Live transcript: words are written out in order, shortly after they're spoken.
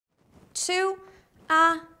2,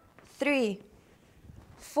 3,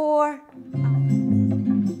 4.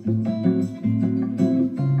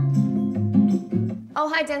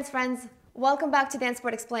 Oh, hi dance friends. Welcome back to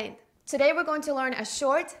DanceSport Explained. Today we're going to learn a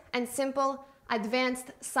short and simple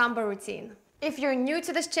advanced samba routine. If you're new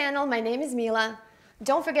to this channel, my name is Mila.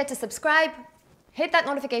 Don't forget to subscribe, hit that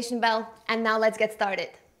notification bell, and now let's get started.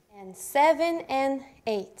 And 7 and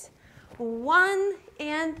 8. 1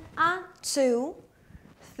 and 2,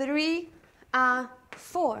 3,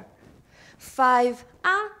 4, 5,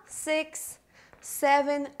 6,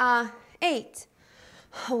 7, 8.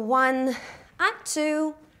 1,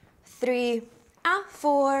 2, 3,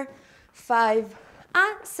 4, 5,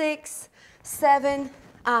 6, 7,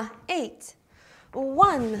 8.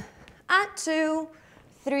 1, 2,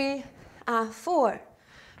 3, 4,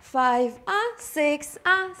 5, 6,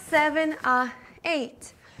 7,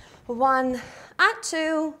 8. 1,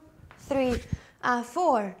 2, 3,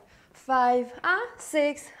 4, 5,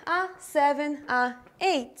 6, 7,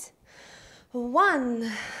 8.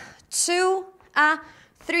 1, 2,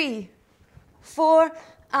 3, 4,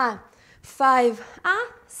 5,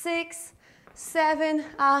 6, 7,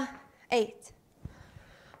 8.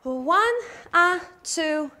 1,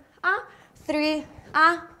 2, 3,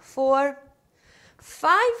 4,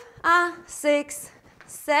 5, 6,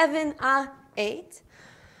 7, 8.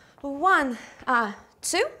 1,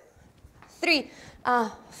 2, 3,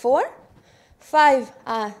 4, 5,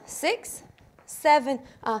 6, 7,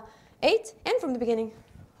 8. And from the beginning,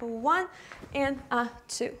 1 and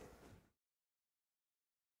 2.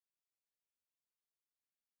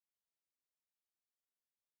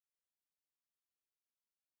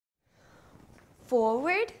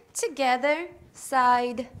 Forward, together,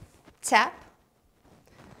 side, tap.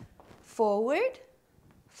 Forward,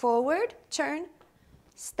 forward, turn,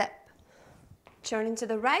 step. Turning to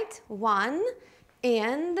the right, 1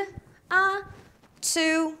 and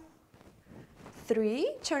 2,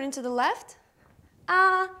 3. Turning to the left,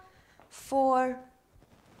 4.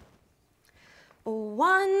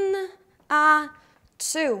 1,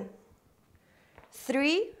 2,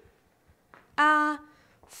 3,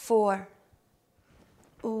 4.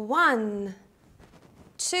 1,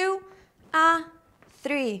 2,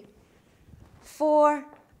 3, 4,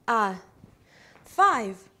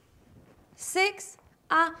 5, 6,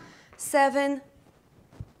 7,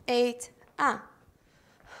 8.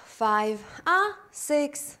 5,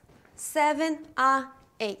 6, 7,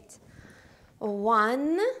 8.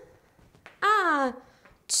 1,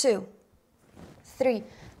 2, 3,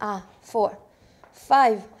 4,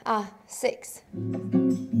 5, 6.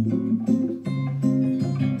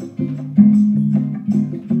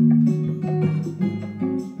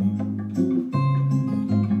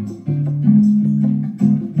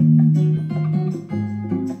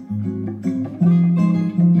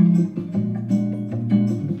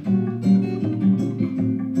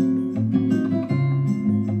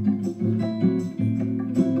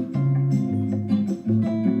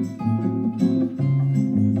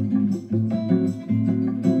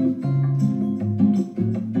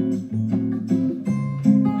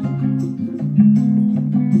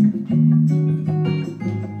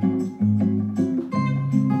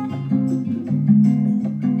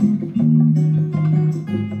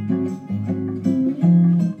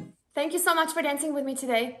 Thank you so much for dancing with me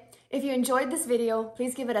today. If you enjoyed this video,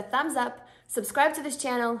 please give it a thumbs up, subscribe to this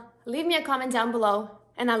channel, leave me a comment down below,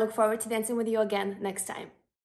 and I look forward to dancing with you again next time.